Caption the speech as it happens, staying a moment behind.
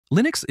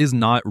Linux is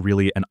not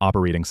really an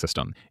operating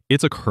system.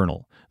 It's a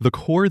kernel, the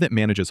core that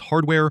manages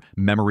hardware,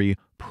 memory,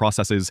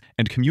 processes,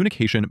 and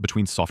communication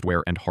between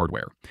software and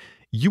hardware.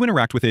 You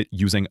interact with it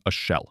using a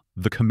shell,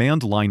 the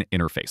command line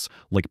interface,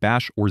 like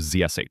bash or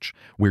zsh,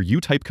 where you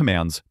type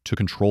commands to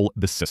control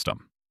the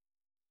system.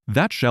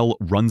 That shell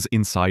runs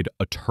inside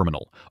a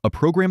terminal, a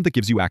program that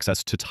gives you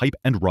access to type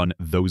and run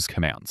those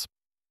commands.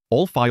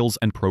 All files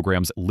and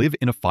programs live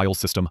in a file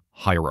system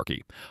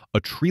hierarchy, a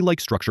tree-like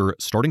structure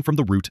starting from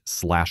the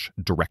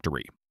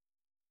root/directory.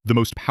 The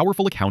most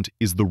powerful account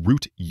is the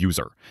root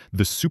user,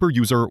 the super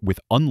user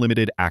with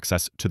unlimited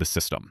access to the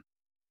system.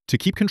 To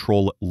keep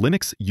control,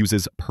 Linux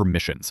uses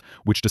permissions,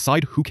 which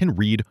decide who can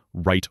read,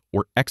 write,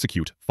 or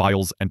execute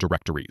files and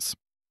directories.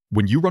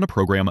 When you run a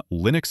program,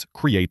 Linux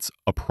creates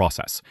a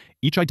process,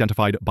 each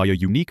identified by a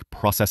unique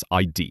process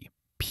ID,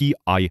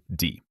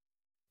 PID.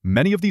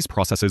 Many of these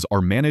processes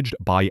are managed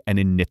by an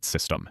init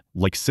system,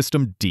 like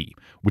systemd,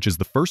 which is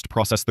the first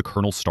process the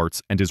kernel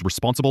starts and is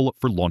responsible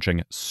for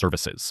launching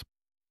services.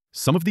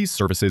 Some of these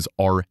services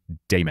are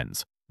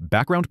daemons,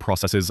 background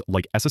processes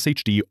like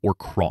sshd or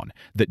cron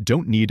that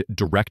don't need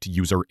direct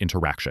user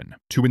interaction.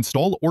 To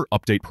install or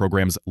update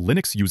programs,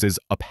 Linux uses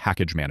a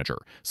package manager,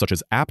 such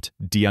as apt,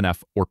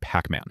 dnf, or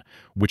pacman,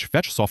 which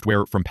fetch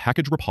software from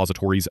package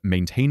repositories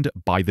maintained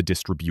by the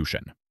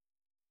distribution.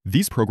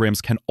 These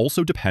programs can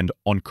also depend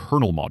on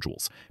kernel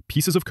modules,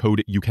 pieces of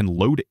code you can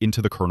load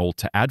into the kernel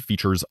to add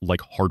features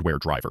like hardware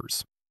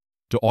drivers.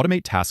 To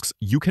automate tasks,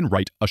 you can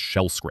write a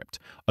shell script,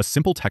 a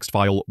simple text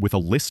file with a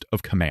list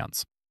of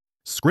commands.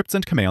 Scripts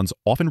and commands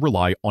often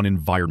rely on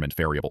environment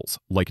variables,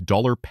 like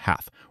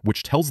 $path,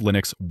 which tells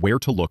Linux where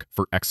to look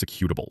for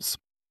executables.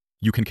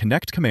 You can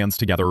connect commands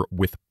together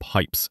with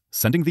pipes,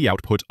 sending the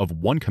output of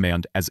one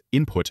command as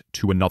input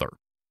to another.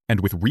 And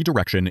with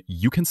redirection,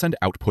 you can send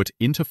output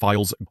into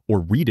files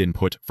or read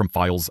input from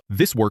files.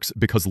 This works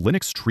because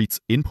Linux treats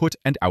input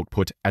and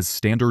output as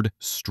standard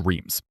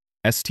streams.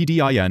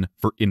 stdin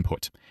for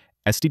input,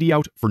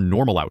 stdout for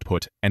normal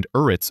output, and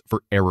urits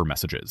for error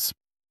messages.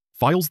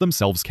 Files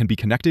themselves can be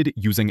connected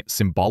using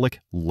symbolic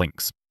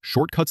links,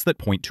 shortcuts that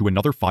point to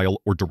another file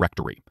or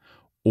directory,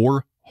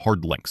 or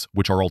hard links,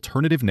 which are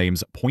alternative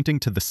names pointing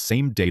to the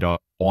same data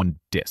on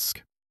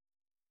disk.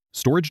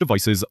 Storage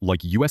devices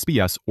like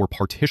USBs or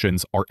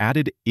partitions are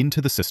added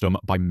into the system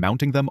by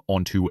mounting them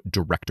onto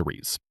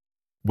directories.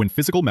 When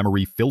physical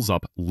memory fills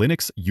up,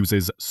 Linux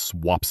uses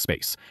swap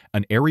space,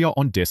 an area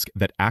on disk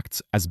that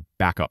acts as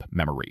backup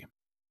memory.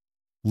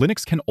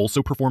 Linux can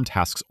also perform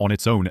tasks on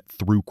its own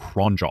through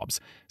cron jobs,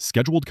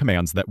 scheduled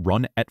commands that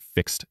run at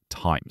fixed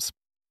times.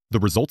 The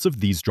results of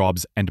these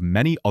jobs and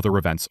many other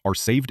events are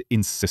saved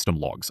in system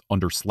logs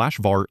under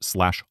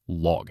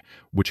 /var/log,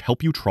 which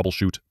help you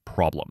troubleshoot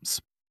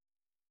problems.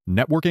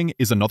 Networking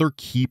is another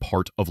key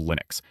part of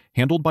Linux,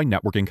 handled by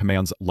networking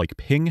commands like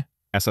ping,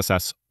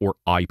 SSS, or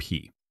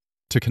IP.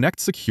 To connect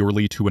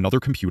securely to another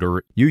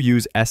computer, you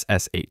use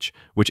SSH,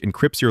 which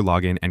encrypts your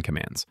login and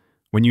commands.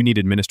 When you need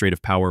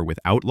administrative power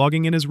without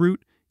logging in as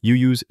root, you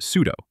use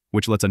sudo,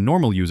 which lets a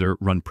normal user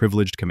run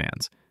privileged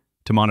commands.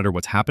 To monitor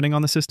what's happening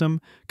on the system,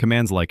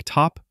 commands like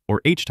top or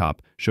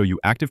htop show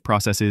you active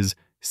processes,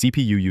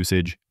 CPU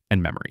usage,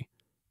 and memory.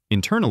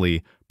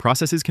 Internally,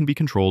 processes can be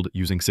controlled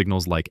using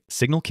signals like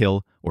signal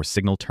kill or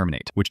signal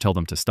terminate, which tell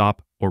them to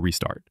stop or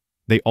restart.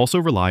 They also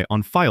rely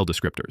on file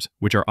descriptors,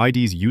 which are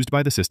IDs used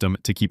by the system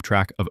to keep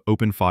track of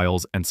open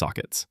files and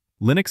sockets.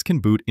 Linux can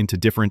boot into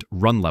different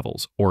run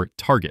levels, or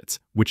targets,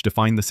 which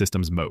define the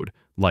system's mode,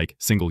 like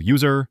single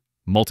user,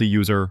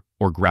 multi-user,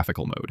 or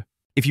graphical mode.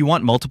 If you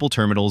want multiple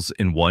terminals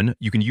in one,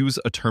 you can use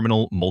a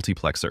terminal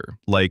multiplexer,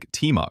 like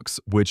tmux,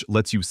 which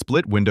lets you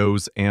split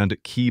windows and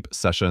keep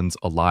sessions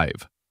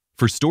alive.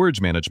 For storage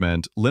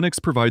management,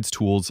 Linux provides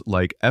tools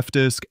like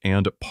fdisk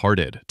and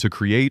parted to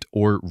create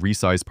or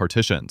resize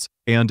partitions,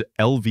 and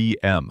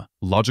LVM,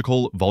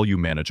 Logical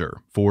Volume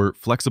Manager, for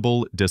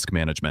flexible disk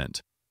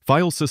management.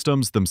 File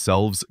systems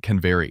themselves can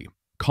vary.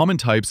 Common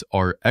types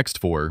are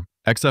ext4,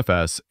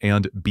 XFS,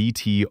 and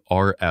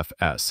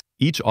BTRFS,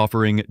 each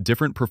offering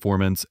different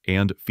performance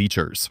and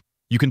features.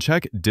 You can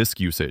check disk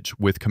usage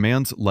with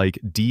commands like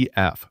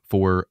df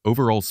for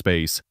overall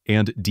space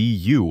and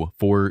du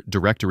for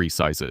directory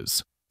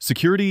sizes.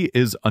 Security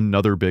is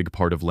another big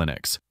part of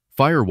Linux.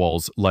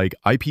 Firewalls like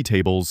IP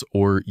tables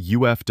or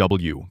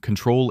UFW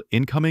control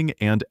incoming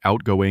and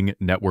outgoing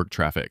network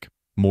traffic.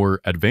 More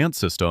advanced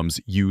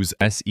systems use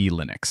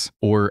SE-Linux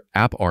or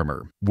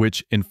AppArmor,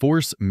 which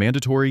enforce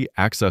mandatory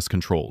access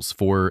controls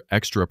for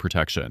extra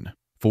protection.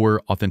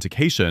 For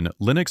authentication,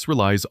 Linux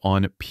relies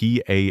on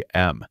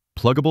PAM,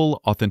 pluggable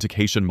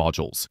authentication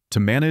modules, to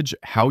manage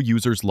how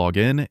users log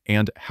in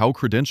and how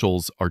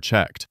credentials are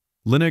checked.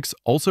 Linux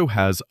also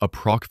has a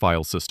proc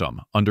file system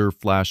under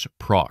flash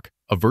proc,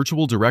 a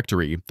virtual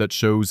directory that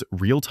shows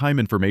real-time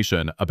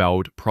information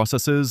about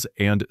processes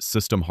and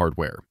system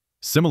hardware.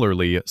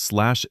 Similarly,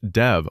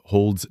 /dev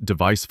holds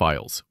device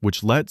files,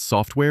 which let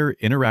software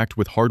interact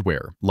with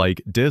hardware,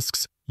 like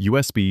disks,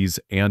 USBs,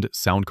 and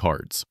sound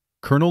cards.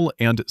 Kernel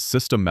and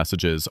system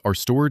messages are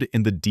stored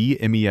in the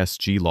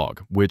dmesg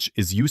log, which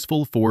is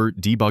useful for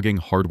debugging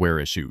hardware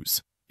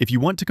issues. If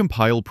you want to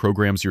compile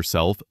programs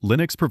yourself,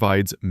 Linux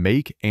provides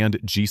make and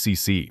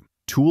GCC,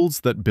 tools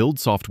that build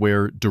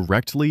software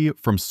directly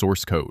from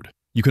source code.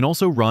 You can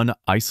also run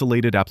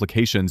isolated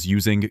applications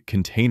using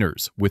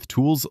containers with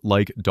tools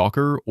like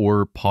Docker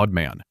or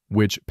Podman,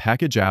 which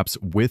package apps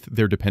with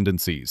their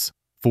dependencies.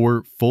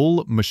 For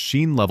full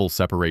machine-level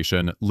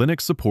separation,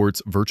 Linux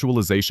supports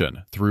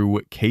virtualization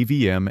through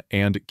KVM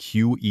and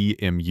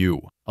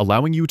QEMU,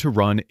 allowing you to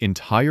run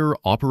entire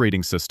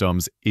operating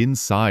systems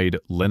inside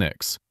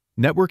Linux.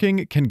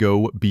 Networking can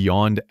go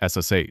beyond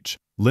SSH.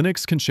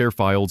 Linux can share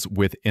files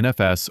with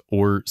NFS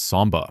or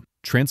Samba,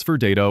 transfer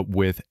data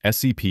with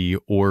SCP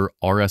or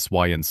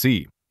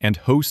RSYNC, and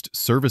host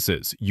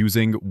services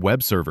using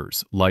web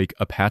servers like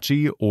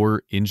Apache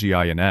or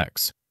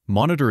NGINX.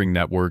 Monitoring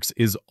networks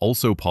is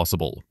also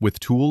possible with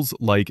tools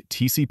like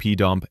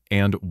TCPdump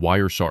and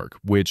Wireshark,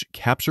 which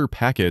capture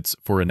packets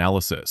for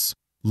analysis.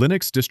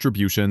 Linux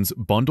distributions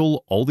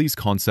bundle all these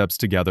concepts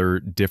together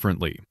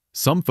differently.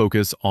 Some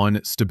focus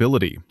on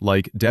stability,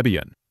 like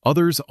Debian,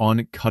 others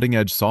on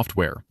cutting-edge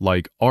software,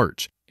 like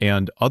Arch,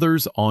 and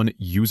others on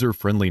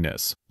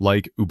user-friendliness,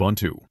 like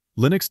Ubuntu.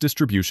 Linux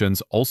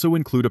distributions also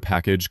include a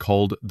package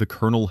called the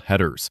kernel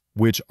headers,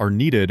 which are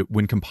needed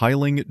when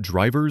compiling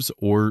drivers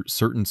or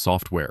certain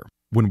software.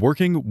 When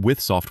working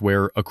with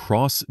software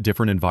across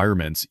different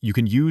environments, you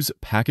can use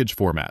package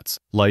formats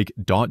like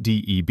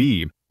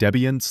 .deb,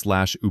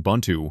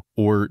 Debian/Ubuntu,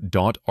 or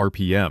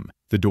 .rpm,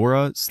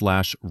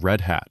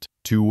 Fedora/Red Hat,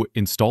 to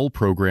install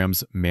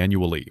programs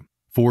manually.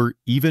 For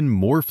even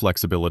more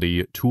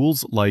flexibility,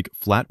 tools like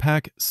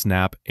Flatpak,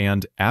 Snap,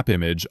 and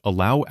AppImage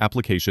allow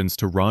applications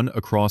to run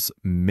across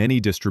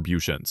many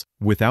distributions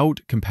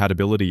without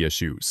compatibility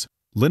issues.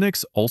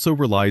 Linux also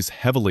relies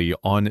heavily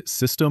on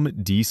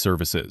systemd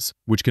services,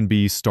 which can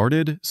be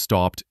started,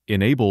 stopped,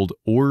 enabled,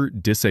 or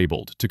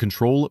disabled to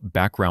control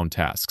background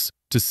tasks.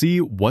 To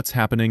see what's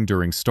happening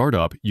during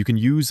startup, you can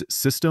use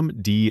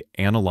systemd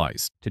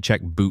analyze To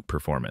check boot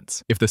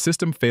performance. If the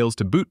system fails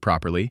to boot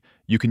properly,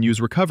 you can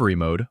use recovery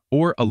mode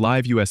or a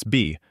live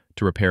USB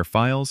to repair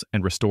files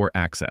and restore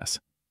access.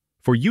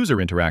 For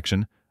user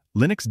interaction,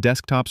 Linux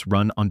desktops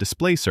run on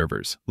display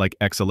servers like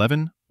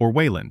X11 or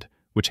Wayland,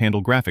 which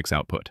handle graphics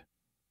output.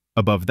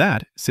 Above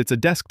that sits a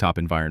desktop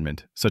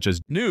environment such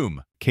as Noom,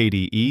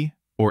 KDE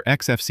or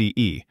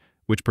XFCE,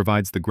 which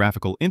provides the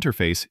graphical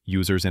interface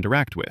users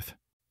interact with.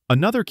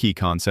 Another key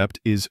concept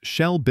is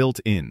shell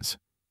built-ins,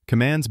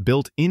 commands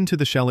built into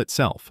the shell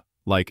itself,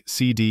 like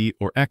cd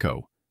or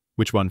echo,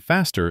 which run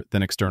faster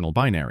than external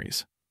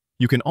binaries.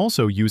 You can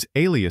also use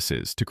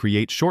aliases to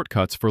create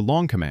shortcuts for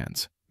long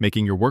commands,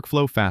 making your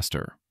workflow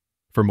faster.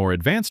 For more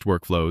advanced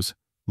workflows,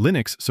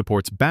 Linux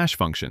supports bash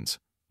functions,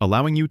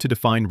 allowing you to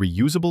define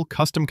reusable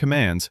custom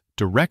commands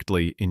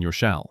directly in your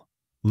shell.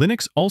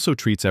 Linux also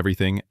treats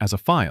everything as a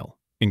file,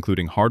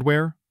 including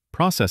hardware,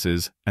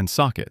 processes, and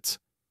sockets,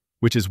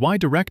 which is why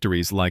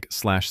directories like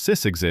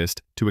 /sys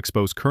exist to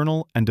expose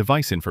kernel and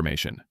device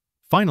information.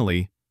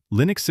 Finally,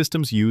 Linux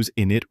systems use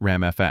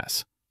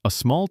initramfs, a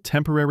small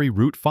temporary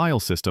root file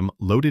system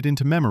loaded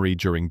into memory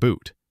during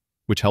boot,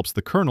 which helps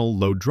the kernel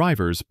load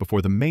drivers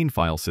before the main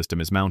file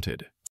system is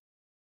mounted.